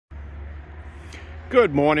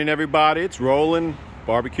Good morning, everybody. It's Roland,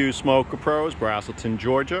 Barbecue Smoker Pros, Braselton,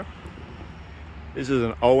 Georgia. This is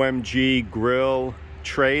an OMG grill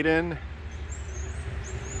trade-in.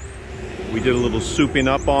 We did a little souping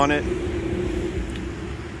up on it.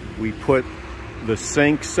 We put the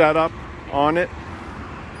sink setup on it.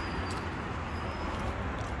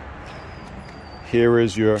 Here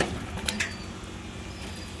is your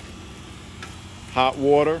hot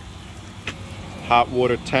water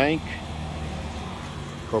tank,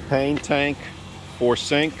 propane tank, 4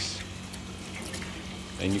 sinks,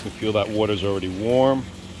 and you can feel that water's already warm.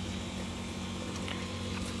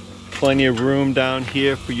 Plenty of room down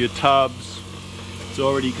here for your tubs. It's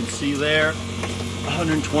already, you can see there,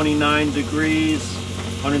 129 degrees,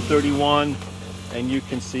 131, and you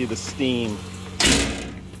can see the steam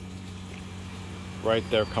right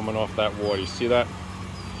there coming off that water. You see that?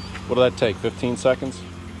 What did that take, 15 seconds?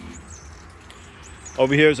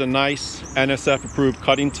 Over here is a nice NSF approved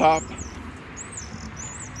cutting top.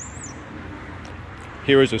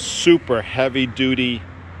 Here is a super heavy duty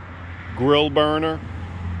grill burner.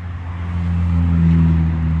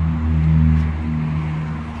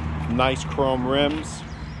 Nice chrome rims.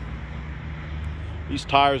 These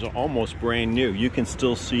tires are almost brand new. You can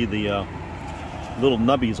still see the little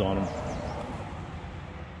nubbies on them.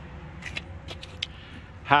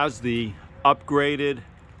 Has the upgraded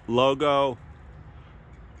logo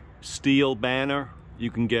steel banner.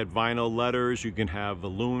 You can get vinyl letters, you can have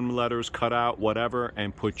aluminum letters cut out, whatever,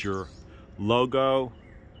 and put your logo,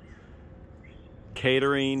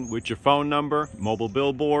 catering with your phone number, mobile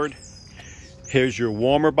billboard. Here's your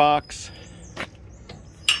warmer box.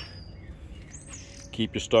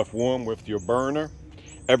 Keep your stuff warm with your burner.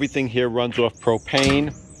 Everything here runs off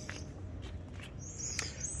propane.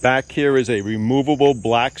 Back here is a removable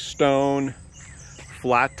Blackstone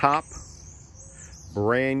flat top.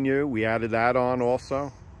 Brand new, we added that on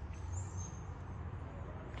also.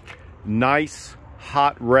 Nice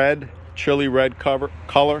hot red, chili red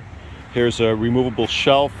color. Here's a removable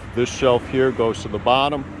shelf. This shelf here goes to the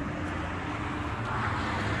bottom.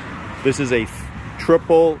 This is a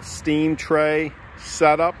triple steam tray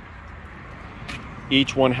setup.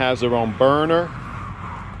 Each one has their own burners.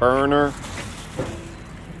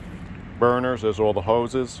 There's all the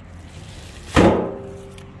hoses.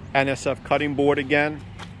 NSF cutting board again.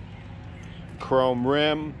 Chrome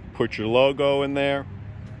rim, put your logo in there.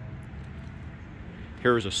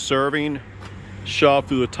 Here is a serving shelf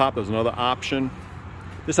through the top. There's another option.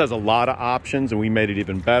 This has a lot of options and we made it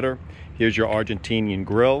even better. Here's your Argentinian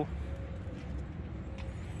grill.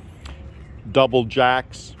 Double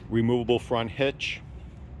jacks, removable front hitch.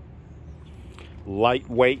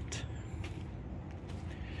 Lightweight.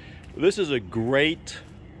 This is a great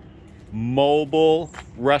mobile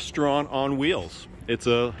restaurant on wheels. It's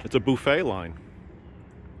a buffet line.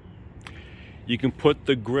 You can put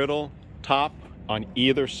the griddle top on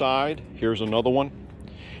either side. Here's another one.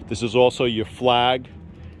 This is also your flag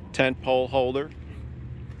tent pole holder.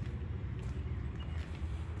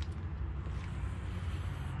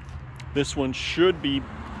 This one should be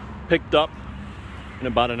picked up in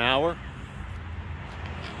about an hour.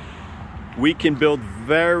 We can build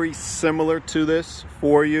very similar to this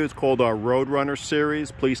for you. It's called our Roadrunner series.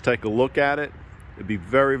 Please take a look at it. It'd be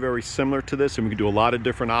very, very similar to this, and we can do a lot of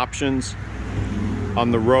different options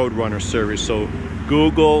on the Roadrunner series. So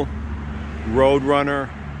Google Roadrunner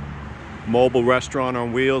mobile restaurant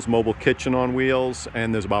on wheels, mobile kitchen on wheels,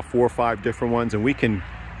 and there's about 4 or 5 different ones, and we can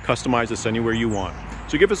customize this anywhere you want.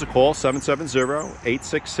 So give us a call,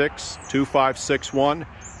 770-866-2561.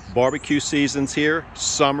 Barbecue season's here,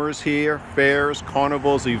 summer's here, fairs,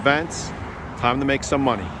 carnivals, events. Time to make some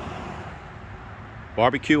money.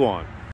 Barbecue on.